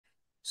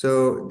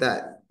So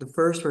the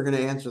first we're going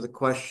to answer the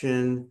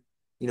question,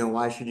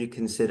 why should you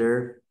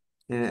consider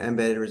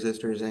embedded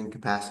resistors and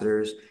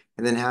capacitors,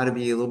 and then how to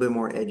be a little bit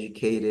more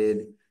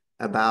educated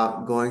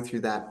about going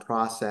through that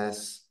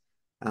process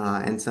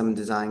and some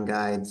design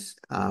guides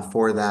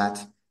for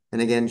that.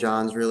 And again,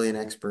 John's really an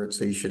expert,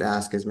 so you should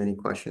ask as many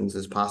questions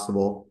as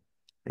possible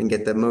and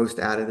get the most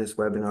out of this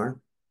webinar.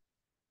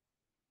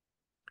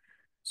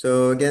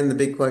 So again, the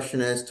big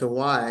question as to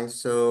why.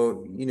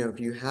 So, if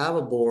you have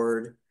a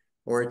board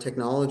or a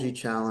technology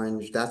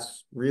challenge,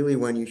 that's really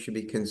when you should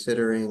be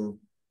considering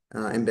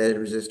embedded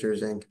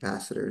resistors and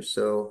capacitors.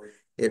 So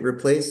it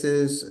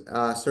replaces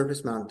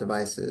surface mount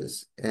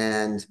devices.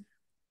 And,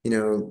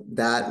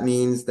 that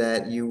means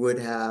that you would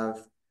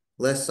have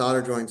less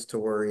solder joints to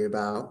worry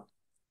about.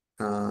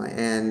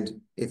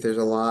 And if there's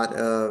a lot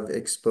of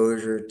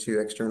exposure to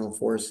external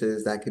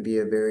forces, that could be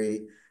a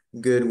very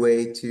good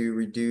way to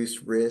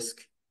reduce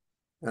risk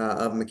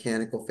of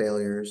mechanical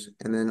failures.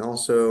 And then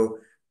also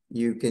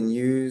you can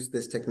use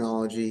this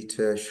technology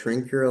to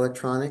shrink your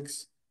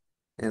electronics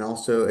and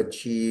also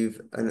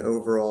achieve an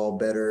overall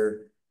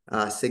better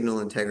signal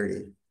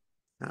integrity.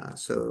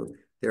 So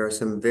there are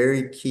some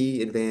very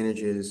key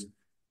advantages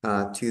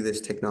to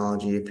this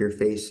technology if you're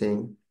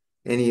facing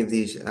any of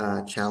these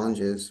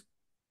challenges.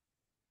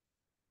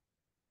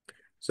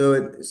 So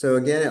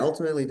again, it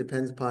ultimately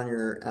depends upon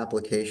your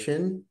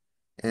application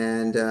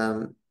and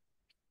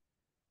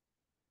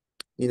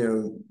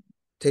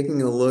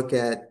taking a look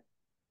at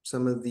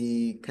some of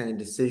the kind of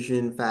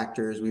decision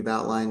factors we've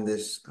outlined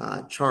this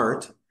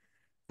chart.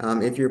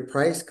 If you're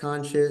price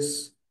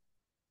conscious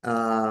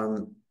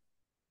um,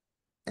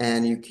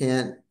 and you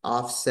can't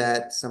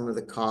offset some of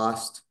the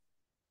cost,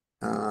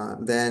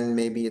 then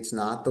maybe it's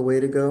not the way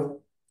to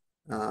go.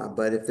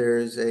 But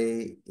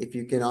if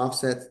you can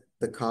offset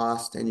the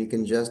cost and you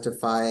can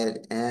justify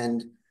it,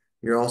 and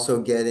you're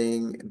also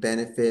getting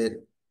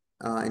benefit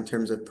in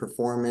terms of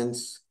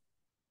performance,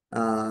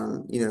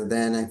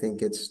 then I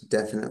think it's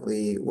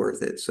definitely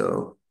worth it.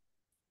 So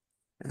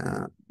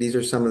these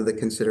are some of the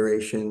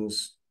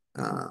considerations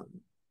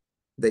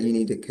that you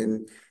need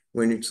to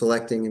when you're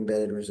selecting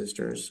embedded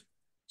resistors.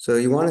 So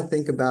you want to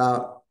think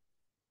about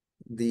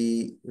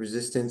the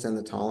resistance and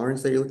the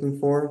tolerance that you're looking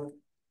for.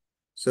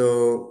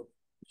 So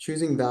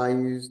choosing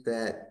values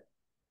that,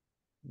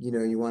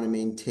 you want to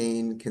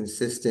maintain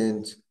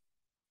consistent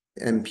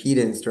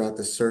impedance throughout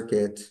the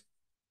circuit.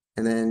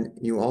 And then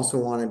you also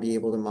want to be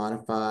able to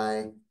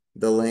modify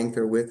the length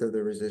or width of the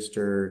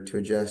resistor to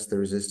adjust the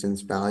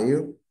resistance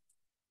value.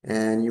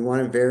 And you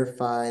want to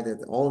verify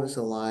that all of this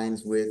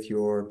aligns with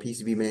your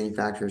PCB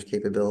manufacturer's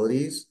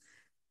capabilities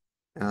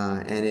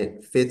and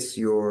it fits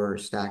your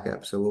stack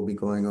up. So we'll be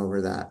going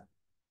over that.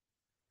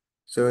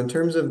 So in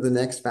terms of the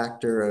next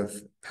factor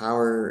of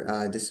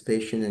power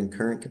dissipation and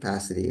current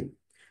capacity,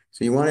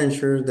 so you want to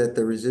ensure that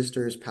the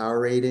resistor's power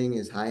rating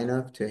is high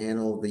enough to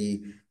handle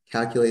the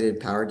calculated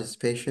power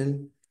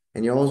dissipation.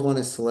 And you always want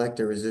to select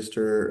a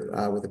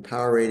resistor with a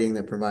power rating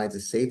that provides a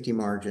safety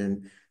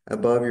margin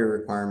above your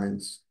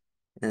requirements.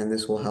 And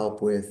this will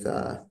help with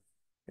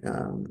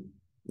um,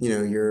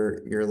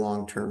 your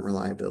long-term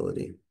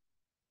reliability.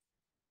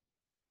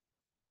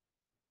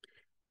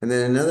 And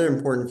then another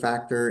important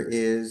factor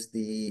is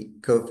the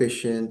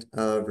coefficient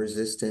of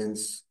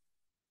resistance.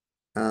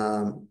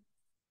 Um,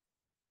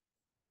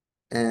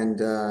 and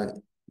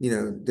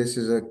this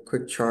is a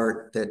quick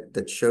chart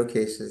that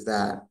showcases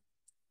that.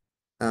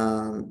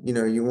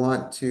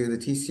 The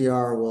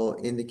TCR will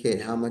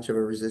indicate how much of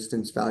a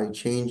resistance value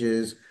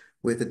changes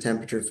with the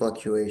temperature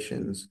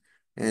fluctuations.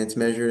 And it's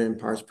measured in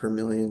parts per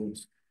million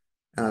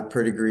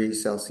per degree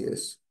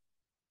Celsius.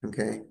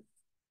 Okay.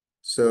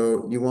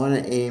 So you want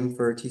to aim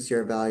for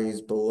TCR values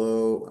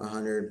below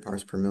 100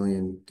 parts per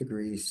million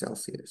degrees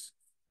Celsius.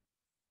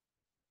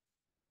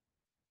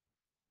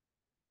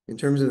 In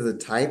terms of the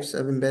types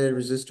of embedded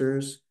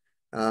resistors,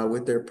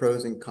 with their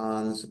pros and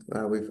cons,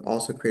 we've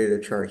also created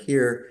a chart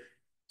here.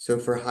 So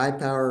for high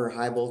power or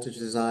high voltage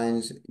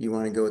designs, you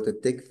want to go with a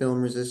thick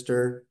film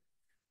resistor.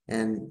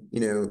 And,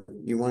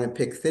 you want to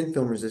pick thin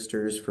film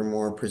resistors for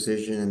more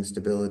precision and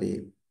stability.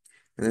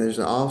 And then there's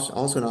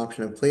also an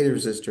option of plated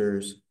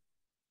resistors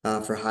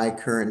for high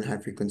current and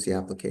high frequency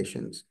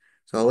applications.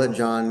 So I'll let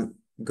John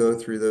go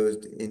through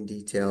those in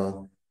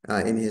detail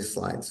in his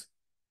slides.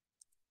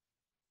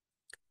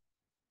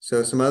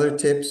 So some other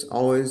tips,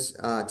 always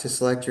to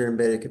select your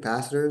embedded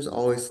capacitors,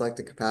 always select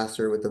a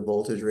capacitor with a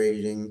voltage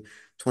rating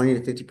 20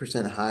 to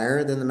 50%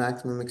 higher than the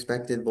maximum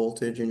expected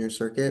voltage in your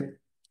circuit.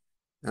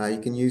 You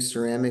can use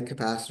ceramic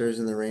capacitors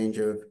in the range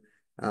of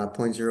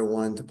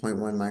 0.01 to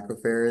 0.1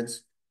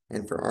 microfarads.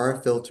 And for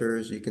RF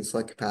filters, you can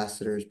select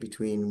capacitors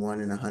between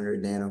 1 and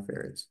 100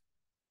 nanofarads.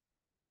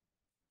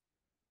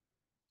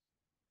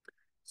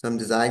 Some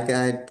design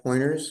guide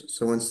pointers.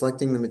 So when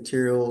selecting the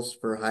materials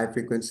for high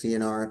frequency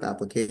and RF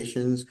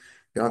applications,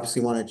 you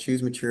obviously want to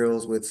choose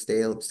materials with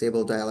stable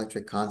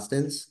dielectric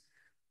constants.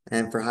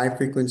 And for high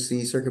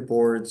frequency circuit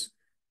boards,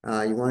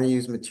 you want to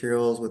use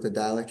materials with a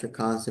dielectric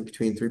constant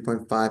between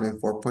 3.5 and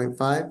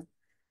 4.5.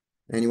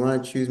 And you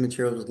want to choose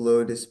materials with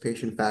low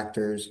dissipation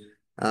factors,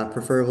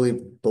 preferably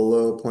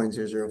below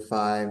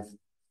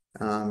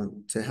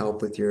 0.005, to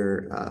help with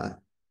your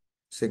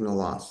signal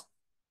loss.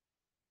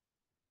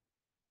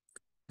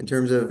 In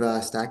terms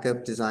of stack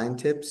up design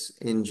tips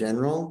in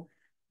general,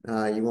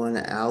 you want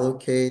to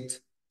allocate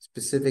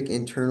specific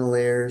internal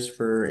layers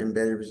for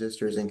embedded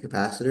resistors and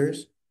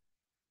capacitors.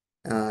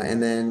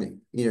 And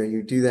then,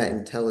 you do that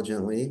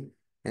intelligently,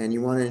 and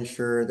you want to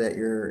ensure that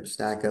your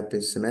stack up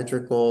is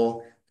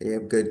symmetrical, that you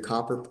have good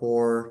copper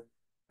pour,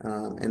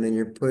 and then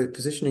you're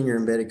positioning your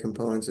embedded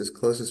components as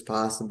close as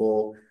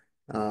possible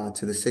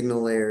to the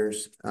signal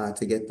layers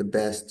to get the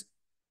best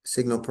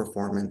signal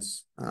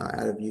performance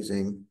out of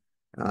using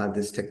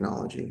this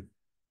technology.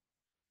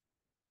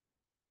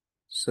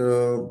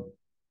 So,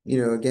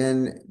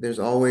 again, there's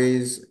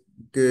always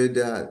good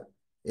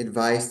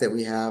advice that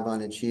we have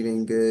on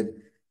achieving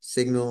good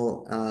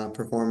signal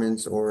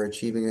performance or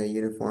achieving a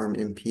uniform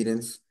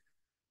impedance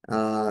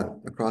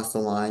across the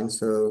line.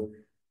 So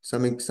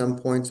some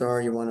points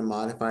are you want to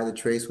modify the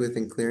trace width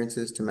and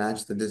clearances to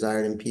match the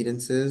desired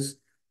impedances.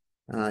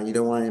 You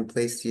don't want to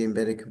place the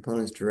embedded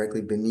components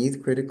directly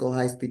beneath critical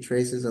high-speed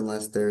traces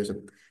unless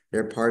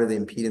they're part of the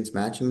impedance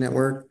matching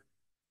network,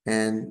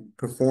 and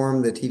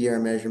perform the TDR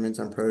measurements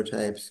on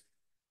prototypes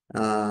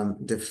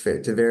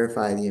to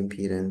verify the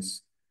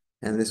impedance.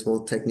 And this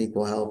technique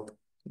will help,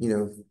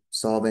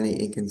 solve any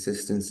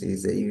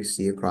inconsistencies that you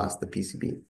see across the PCB.